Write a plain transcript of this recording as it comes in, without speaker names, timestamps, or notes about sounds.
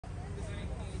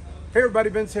Hey everybody,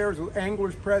 Vince Harris with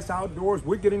Anglers Press Outdoors.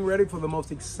 We're getting ready for the most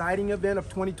exciting event of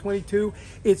 2022.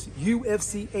 It's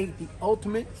UFC 8, the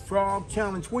Ultimate Frog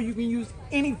Challenge, where you can use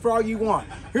any frog you want.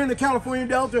 Here in the California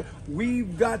Delta,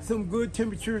 we've got some good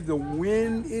temperatures. The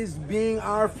wind is being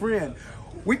our friend.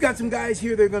 We've got some guys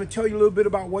here that are going to tell you a little bit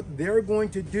about what they're going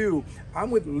to do.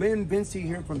 I'm with Lynn Vincey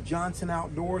here from Johnson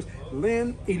Outdoors.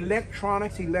 Lynn,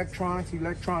 electronics is going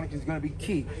to be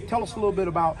key. Tell us a little bit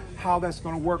about how that's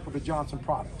going to work with the Johnson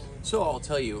products. So I'll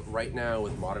tell you right now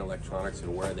with modern electronics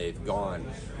and where they've gone,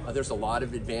 there's a lot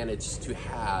of advantage to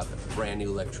have brand new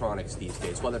electronics these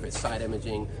days, whether it's side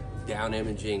imaging, down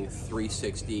imaging,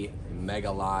 360,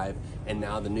 Mega Live, and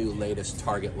now the new latest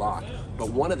Target Lock. But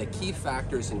one of the key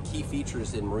factors and key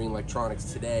features in marine electronics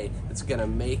today that's gonna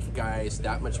make guys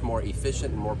that much more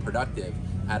efficient and more productive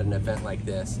at an event like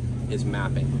this is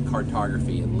mapping,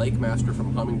 cartography, and Lake Master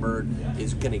from Humminbird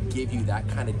is gonna give you that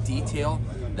kind of detail,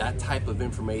 that type of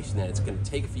information that it's gonna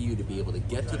take for you to be able to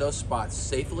get to those spots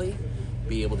safely,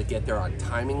 be able to get there on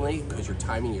timingly, because you're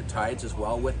timing your tides as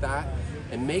well with that,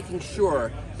 and making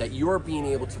sure that you're being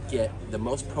able to get the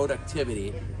most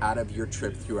productivity out of your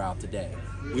trip throughout the day.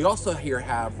 We also here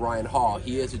have Ryan Hall.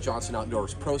 He is a Johnson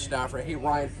Outdoors pro staffer. Hey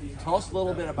Ryan, tell us a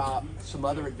little bit about some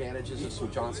other advantages of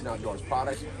some Johnson Outdoors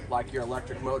products, like your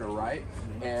electric motor, right?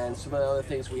 And some of the other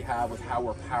things we have with how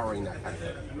we're powering that kind of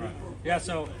thing. Right. Yeah,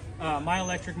 so my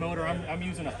electric motor, I'm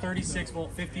using a 36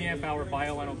 volt, 50 amp hour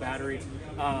Bioenno battery.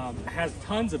 Has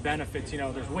tons of benefits. You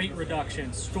know, there's weight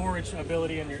reduction, storage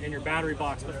ability in your battery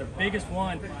box, but the biggest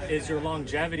one is your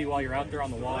longevity while you're out there on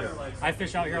the water. I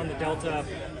fish out here on the Delta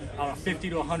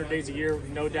 50 to 100 days a year,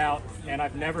 no doubt, and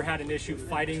I've never had an issue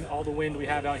fighting all the wind we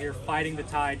have out here, fighting the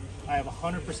tide. I have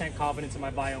 100% confidence in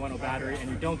my Bioenno battery, and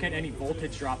you don't get any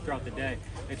voltage drop throughout the day.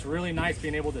 It's really nice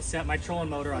being able to set my trolling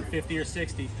motor on 50 or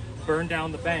 60, burn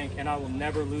down the bank, and I will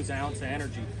never lose an ounce of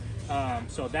energy.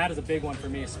 So that is a big one for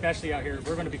me, especially out here.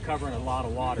 We're going to be covering a lot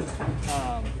of water.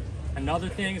 Another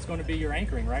thing is going to be your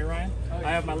anchoring, right, Ryan?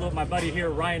 I have my buddy here,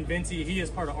 Ryan Vincey. He is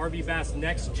part of RB Bass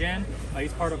Next Gen.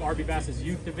 He's part of RB Bass's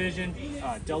youth division,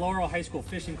 Del Oro High School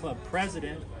Fishing Club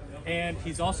president, and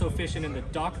he's also fishing in the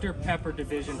Dr. Pepper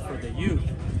division for the youth.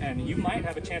 And you might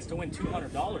have a chance to win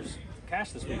 $200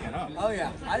 cash this weekend, huh? Oh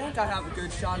yeah, I think I have a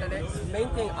good shot at it. The main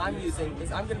thing I'm using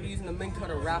is I'm going to be using the Minn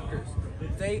Kota Raptors.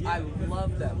 I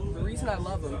love them. The reason I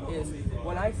love them is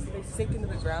when they sink into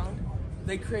the ground,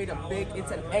 they create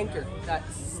it's an anchor that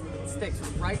sticks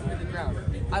right into the ground.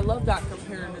 I love that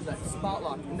compared to the spot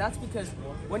lock, and that's because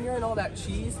when you're in all that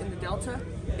cheese in the Delta,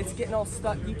 it's getting all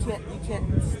stuck. You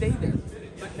can't stay there.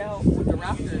 But now with the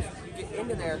Raptors, you get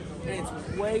into there, and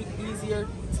it's way easier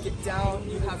to get down.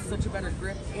 You have such a better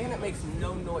grip, and it makes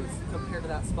no noise compared to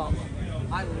that spot lock.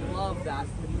 I love that.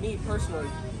 Me personally,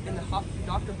 in the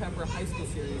Dr. Pepper High School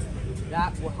Series,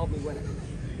 that will help me win it.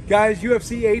 Guys,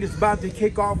 UFC 8 is about to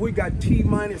kick off. We got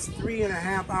T-minus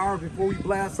 3.5 hours before we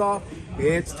blast off.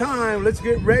 It's time. Let's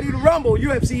get ready to rumble.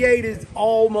 UFC 8 is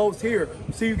almost here.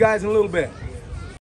 See you guys in a little bit.